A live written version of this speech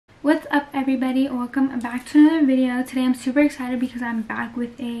What's up everybody, welcome back to another video. Today I'm super excited because I'm back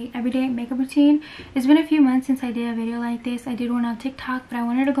with a everyday makeup routine. It's been a few months since I did a video like this. I did one on TikTok, but I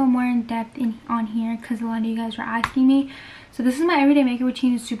wanted to go more in depth on here because a lot of you guys were asking me. So this is my everyday makeup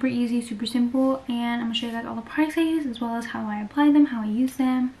routine. It's super easy, super simple, and I'm gonna show you guys all the products I use as well as how I apply them, how I use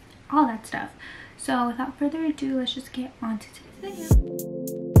them, all that stuff. So without further ado, let's just get on to today's video.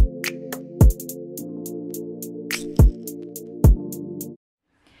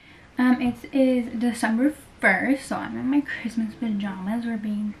 It is December 1st, so I'm in my Christmas pajamas. We're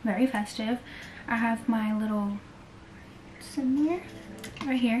being very festive. I have my little, somewhere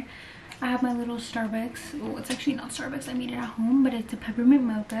right here, I have my little Starbucks. Oh, it's actually not Starbucks, I made it at home, but it's a peppermint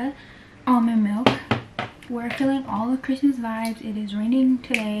mocha, almond milk. We're feeling all the Christmas vibes. It is raining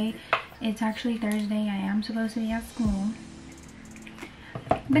today. It's actually Thursday. I am supposed to be at school.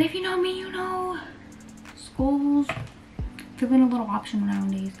 But if you know me, you know school's feeling a little optional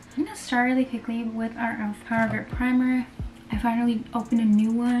nowadays. I'm gonna start really quickly with our e.l.f. Power Grip Primer. I finally opened a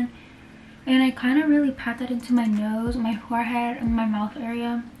new one, and I kind of really pat that into my nose, my forehead, and my mouth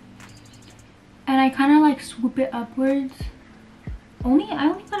area, and I kind of like swoop it upwards. I only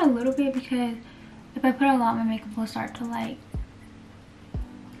put a little bit because if I put a lot, my makeup will start to like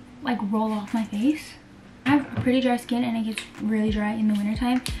roll off my face. I have pretty dry skin and it gets really dry in the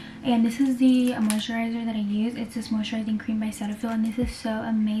wintertime. And this is the moisturizer that I use. It's this moisturizing cream by Cetaphil, and this is so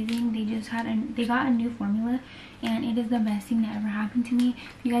amazing. They got a new formula, and it is the best thing that ever happened to me.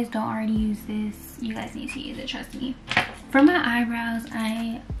 If you guys don't already use this, you guys need to use it, trust me. For my eyebrows,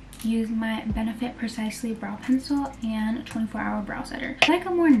 I use my Benefit Precisely brow pencil and 24-hour brow setter. I like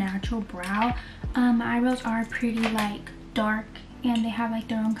a more natural brow. My eyebrows are pretty like dark, and they have like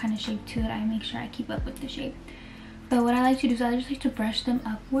their own kind of shape to it. I make sure I keep up with the shape. But what I like to do is I just like to brush them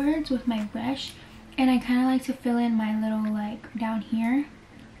upwards with my brush, and I kind of like to fill in my little like down here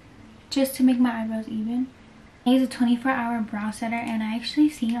just to make my eyebrows even. I use a 24-hour brow setter, and I actually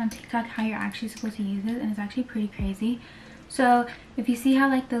seen on TikTok how you're actually supposed to use it, and it's actually pretty crazy. So if you see how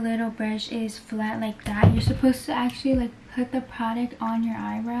like the little brush is flat like that, you're supposed to actually like put the product on your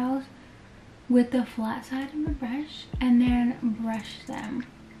eyebrows with the flat side of the brush and then brush them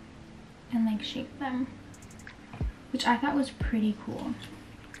and like shape them, which I thought was pretty cool.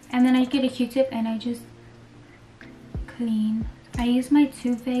 And then I get a Q-tip and I just clean. I use my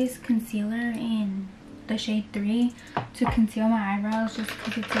Too Faced concealer in the shade 3 to conceal my eyebrows, just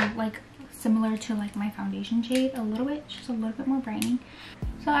because it's like similar to like my foundation shade a little bit, just a little bit more brightening.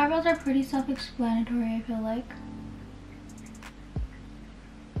 So eyebrows are pretty self-explanatory, I feel like.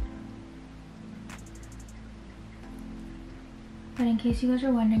 But in case you guys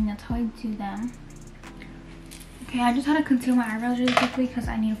are wondering, that's how I do them. Okay, I just had to conceal my eyebrows really quickly because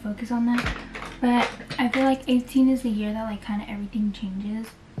I need to focus on that. But I feel like 18 is the year that like kind of everything changes.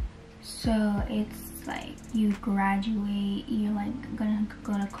 So it's like you graduate, you're like gonna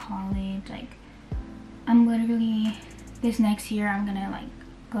go to college. Like I'm literally, this next year I'm gonna like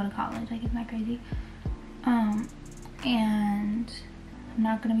go to college. Like, isn't that crazy? And I'm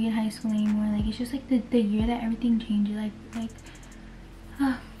not gonna be in high school anymore. Like it's just like the year that everything changes.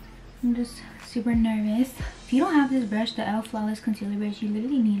 I'm just super nervous. If you don't have this brush, the e.l.f. Flawless Concealer Brush, you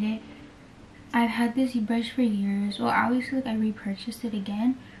literally need it. I've had this brush for years. Well, obviously like I repurchased it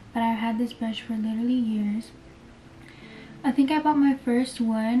again, but I've had this brush for literally years. I think I bought my first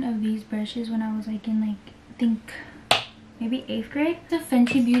one of these brushes when I was like in like, I think maybe 8th grade. The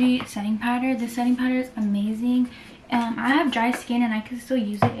Fenty Beauty setting powder. This setting powder is amazing. I have dry skin and I can still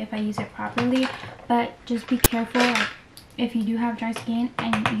use it if I use it properly, but just be careful. Like, if you do have dry skin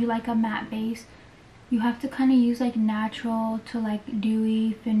and you like a matte base, you have to kind of use like natural to like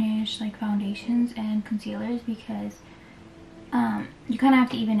dewy finish like foundations and concealers, because you kind of have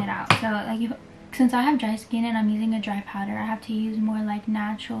to even it out. So like since I have dry skin and I'm using a dry powder, I have to use more like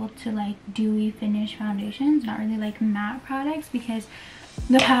natural to like dewy finish foundations, not really like matte products, because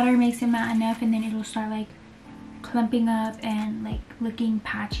the powder makes it matte enough and then it'll start like clumping up and like looking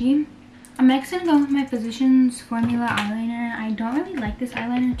patchy. I'm next gonna go with my Physicians Formula eyeliner. I don't really like this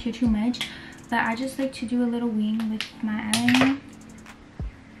eyeliner too much, but I just like to do a little wing with my eyeliner.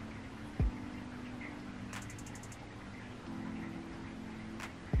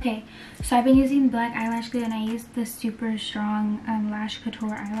 Okay, so I've been using black eyelash glue, and I used the super strong Lash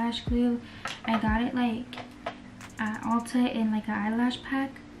Couture eyelash glue. I got it like at Ulta in like an eyelash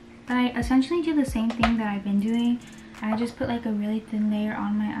pack. But I essentially do the same thing that I've been doing. I just put like a really thin layer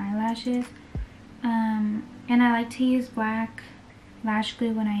on my eyelashes, and I like to use black lash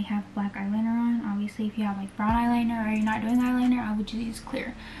glue when I have black eyeliner on. Obviously if you have like brown eyeliner or you're not doing eyeliner, I would just use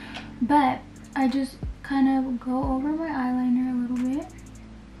clear. But I just kind of go over my eyeliner a little bit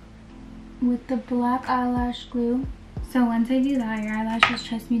with the black eyelash glue. So once I do that, your eyelashes,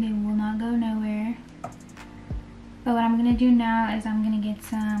 trust me, they will not go nowhere. But what I'm gonna do now is I'm gonna get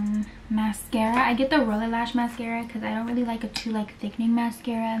some mascara. I get the roller lash mascara because I don't really like a too thickening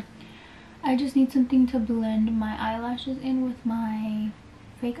mascara. I just need something to blend my eyelashes in with my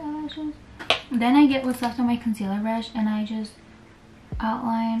fake eyelashes. Then I get what's left on my concealer brush and I just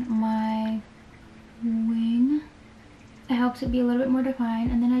outline my wing. It helps it be a little bit more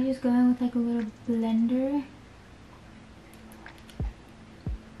defined, and then I just go in with like a little blender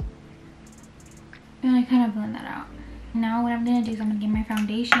and I kind of blend that out. Now what I'm gonna do is I'm gonna get my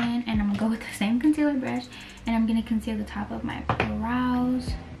foundation and I'm gonna go with the same concealer brush and I'm gonna conceal the top of my brows.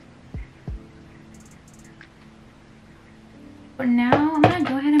 For now, I'm gonna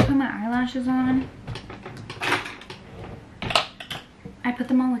go ahead and put my eyelashes on. I put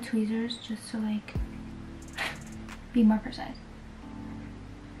them on with tweezers just to like be more precise.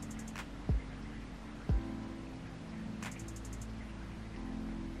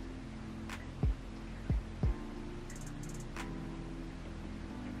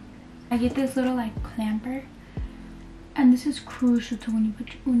 I get this little like clamper, and this is crucial to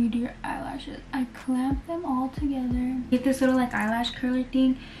when you do your eyelashes. I clamp them all together. Get this little like eyelash curler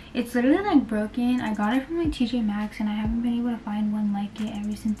thing. It's literally like broken. I got it from like TJ Maxx and I haven't been able to find one like it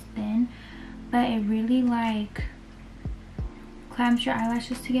ever since then. But it really like clamps your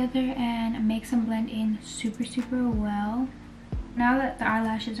eyelashes together and makes them blend in super well. Now that the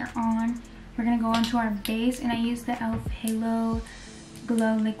eyelashes are on, we're gonna go into our base, and I use the e.l.f. Halo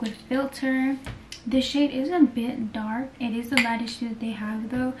Glow Liquid Filter. This shade is a bit dark. It is the lightest shade that they have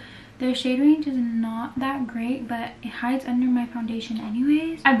though. Their shade range is not that great, but it hides under my foundation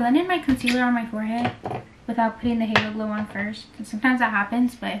anyways. I blended my concealer on my forehead without putting the Halo Glow on first. And sometimes that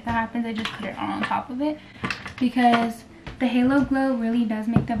happens, but if that happens, I just put it on top of it because the Halo Glow really does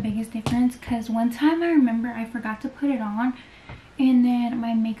make the biggest difference. Because one time I remember I forgot to put it on and then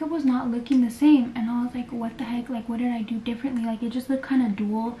my makeup was not looking the same, and I was like, what the heck, like what did I do differently? Like it just looked kind of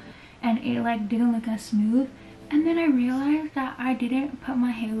dual and it like didn't look as smooth. And then I realized that I didn't put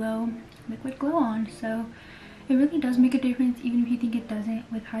my Halo liquid glow on. So it really does make a difference, even if you think it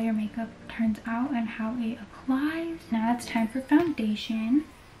doesn't, with how your makeup turns out and how it applies. Now it's time for foundation.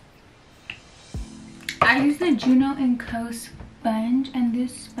 I use the Juno & Co sponge, and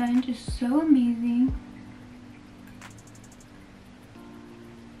this sponge is so amazing.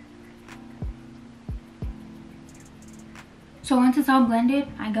 So once it's all blended,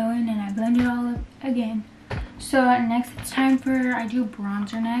 I go in and I blend it all up again. So next it's time for, I do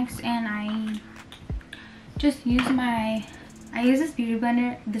bronzer next, and I just use this beauty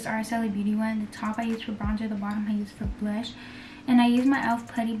blender, this RSLA Beauty one. The top I use for bronzer, the bottom I use for blush. And I use my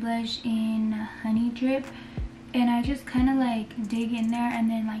e.l.f. Putty Blush in Honey Drip, and I just kind of like dig in there and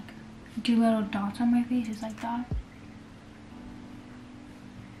then like do little dots on my face just like that.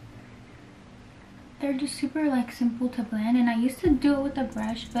 They're just super like simple to blend, and I used to do it with a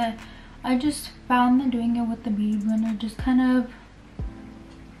brush, but I just found that doing it with the beauty blender just kind of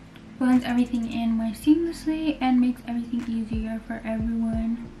blends everything in more seamlessly and makes everything easier for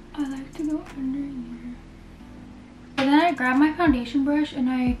everyone. I like to go under here. And then I grab my foundation brush and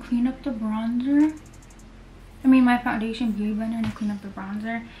I clean up the bronzer. My foundation beauty blender, and I clean up the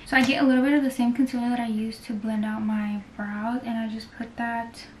bronzer. So I get a little bit of the same concealer that I used to blend out my brows, and I just put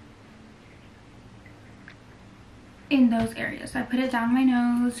that in those areas. So I put it down my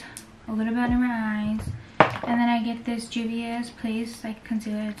nose, a little bit under my eyes, and then I get this Juvia's Place like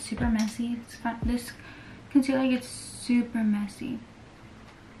concealer. It's super messy. It's fun. This concealer gets super messy,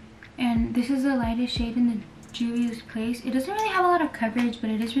 and this is the lightest shade in the Juvia's Place. It doesn't really have a lot of coverage, but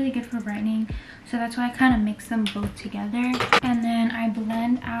it is really good for brightening, so that's why I kind of mix them both together. And then I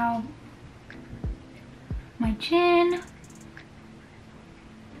blend out my chin,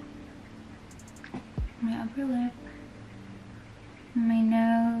 my upper lip, my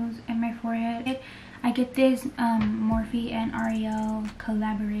nose, and my forehead. I get this Morphe and Ariel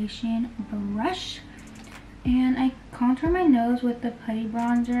collaboration brush, and I contour my nose with the putty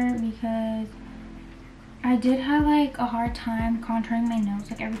bronzer because I did have like a hard time contouring my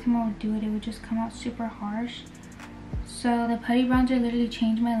nose. Like every time I would do it, it would just come out super harsh. So the putty bronzer literally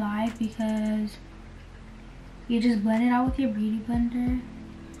changed my life because you just blend it out with your beauty blender.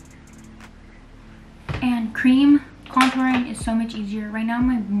 And cream contouring is so much easier. Right now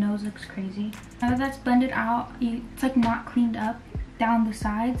my nose looks crazy. Now that that's blended out, it's like not cleaned up down the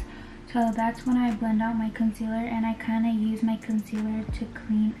sides. So that's when I blend out my concealer, and I kind of use my concealer to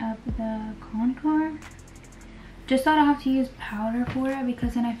clean up the contour. Just so I don't have to use powder for it,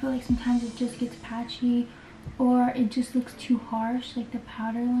 because then I feel like sometimes it just gets patchy or it just looks too harsh, like the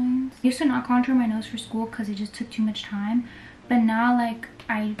powder lines. I used to not contour my nose for school because it just took too much time, but now like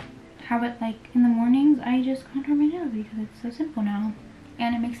I have it like in the mornings, I just contour my nose because it's so simple now,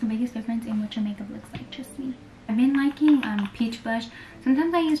 and it makes the biggest difference in what your makeup looks like, trust me. I've been liking peach blush.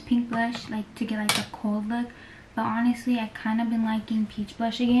 Sometimes I use pink blush like to get like a cold look, but honestly I kind of been liking peach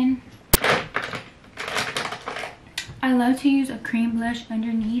blush again. I love to use a cream blush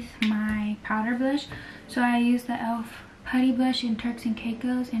underneath my powder blush, so I use the e.l.f. putty blush in Turks and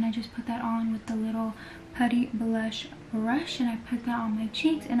Caicos, and I just put that on with the little putty blush brush, and I put that on my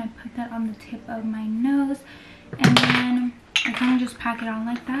cheeks, and I put that on the tip of my nose, and then I kind of just pack it on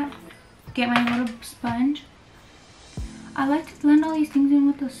like that. Get my little sponge. I like to blend all these things in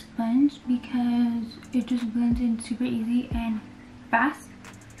with a sponge because it just blends in super easy and fast.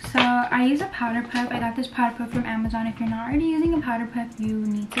 So I use a powder puff. I got this powder puff from Amazon. If you're not already using a powder puff, you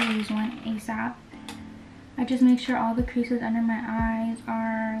need to use one ASAP. I just make sure all the creases under my eyes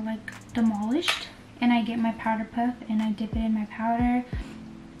are like demolished, and I get my powder puff and I dip it in my powder,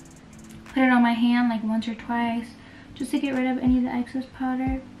 put it on my hand like once or twice just to get rid of any of the excess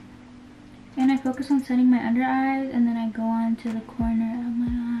powder, and I focus on setting my under eyes, and then I go on to the corner of my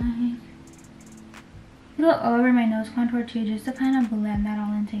eyes, a little over my nose contour too, just to kind of blend that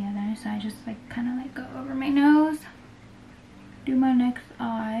all in together. So I just like kind of like go over my nose, do my next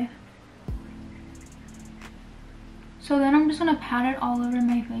eye. So then I'm just gonna pat it all over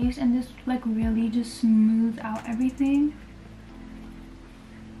my face, and this like really just smooths out everything.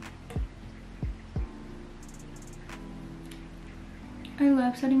 I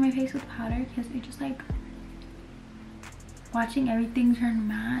love setting my face with powder because it just like, watching everything turn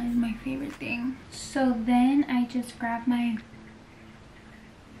matte is my favorite thing. So then I just grab my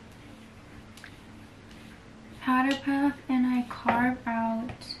powder puff and I carve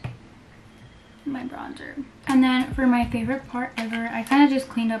out my bronzer. And then for my favorite part ever, I kind of just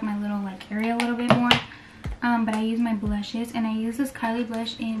cleaned up my little like area a little bit more, but I use my blushes, and I use this Kylie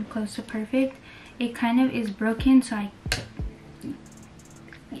blush in Close to Perfect. It kind of is broken, so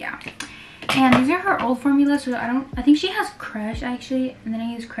yeah. And these are her old formula, so I think she has Crush actually, and then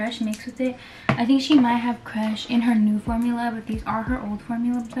I use Crush mixed with it. I think she might have Crush in her new formula, but these are her old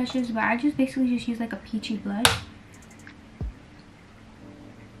formula blushes. But I just basically just use like a peachy blush.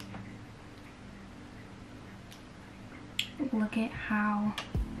 Look at how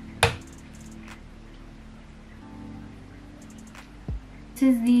this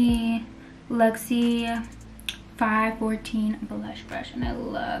is the Luxie 514 blush brush, and I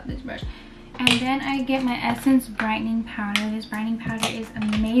love this brush. And then I get my Essence brightening powder. This brightening powder is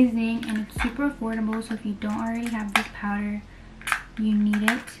amazing and it's super affordable, so if you don't already have this powder, you need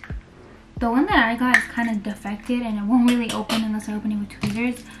it. The one that I got is kind of defected and it won't really open unless I open it with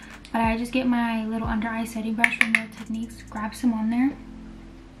tweezers, but I just get my little under eye setting brush from Real Techniques, grab some on there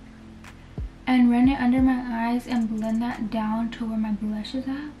and run it under my eyes and blend that down to where my blush is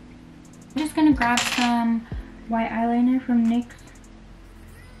at. I'm just gonna grab some white eyeliner from NYX.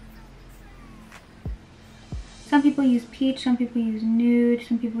 Some people use peach, some people use nude,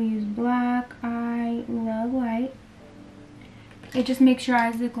 some people use black. I love white. It just makes your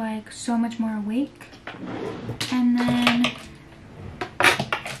eyes look like so much more awake. And then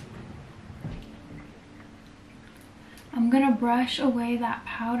I'm gonna brush away that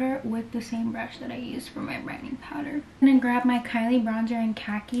powder with the same brush that I used for my brightening powder. I'm gonna grab my Kylie bronzer in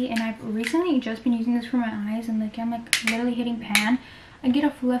khaki, and I've recently just been using this for my eyes, and like I'm like literally hitting pan. I get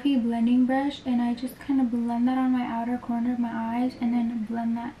a fluffy blending brush and I just kind of blend that on my outer corner of my eyes and then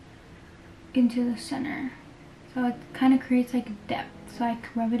blend that into the center. So it kind of creates like depth. So I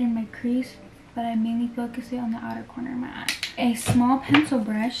rub it in my crease, but I mainly focus it on the outer corner of my eye. A small pencil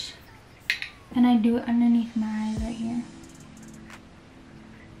brush, and I do it underneath my eyes right here.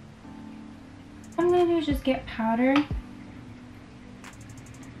 What I'm going to do is just get powder.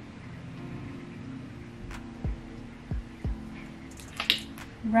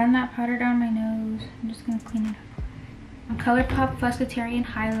 Run that powder down my nose. I'm just going to clean it up. ColourPop Fuscatarian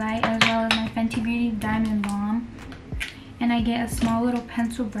Highlight, as well as my Fenty Beauty Diamond Balm. And I get a small little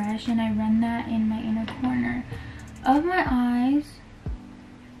pencil brush and I run that in my inner corner of my eyes.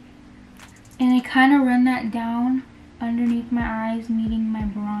 And I kind of run that down underneath my eyes, meeting my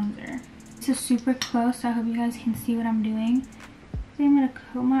bronzer. This is super close, so I hope you guys can see what I'm doing. So I'm going to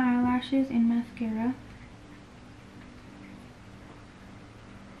coat my eyelashes in mascara.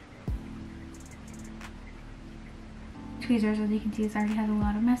 Tweezers, as you can see, this already has a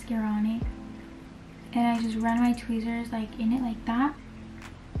lot of mascara on it. And I just run my tweezers like in it like that.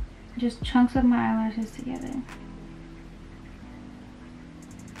 Just chunks of my eyelashes together.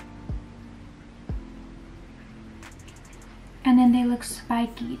 and they look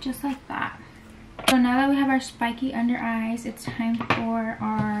spiky just like that. So now that we have our spiky under eyes, it's time for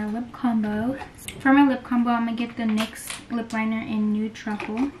our lip combo. For my lip combo, I'm gonna get the NYX lip liner in Nude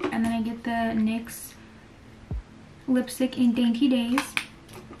Truffle, and then I get the NYX lipstick in Dainty Days.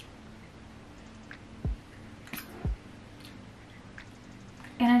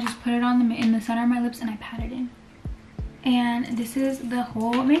 And I just put it on in the center of my lips and I pat it in. And this is the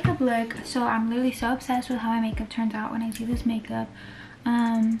whole makeup look. So I'm literally so obsessed with how my makeup turns out when I do this makeup.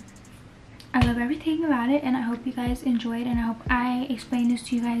 I love everything about it, and I hope you guys enjoyed, and I hope I explained this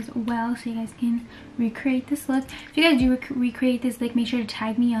to you guys well so you guys can recreate this look. If you guys do recreate this look, make sure to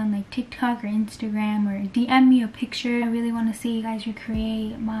tag me on like TikTok or Instagram, or DM me a picture. I really want to see you guys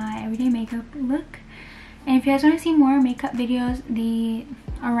recreate my everyday makeup look. And if you guys want to see more makeup videos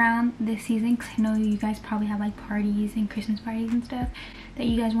around this season, because I know you guys probably have like parties and Christmas parties and stuff that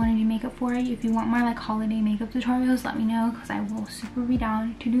you guys want to do makeup for. If you want more like holiday makeup tutorials, let me know, because I will super be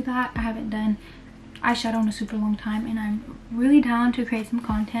down to do that. I haven't done eyeshadow in a super long time, and I'm really down to create some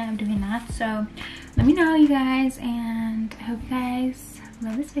content of doing that. So let me know, you guys, and I hope you guys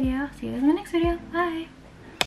love this video. See you guys in my next video. Bye.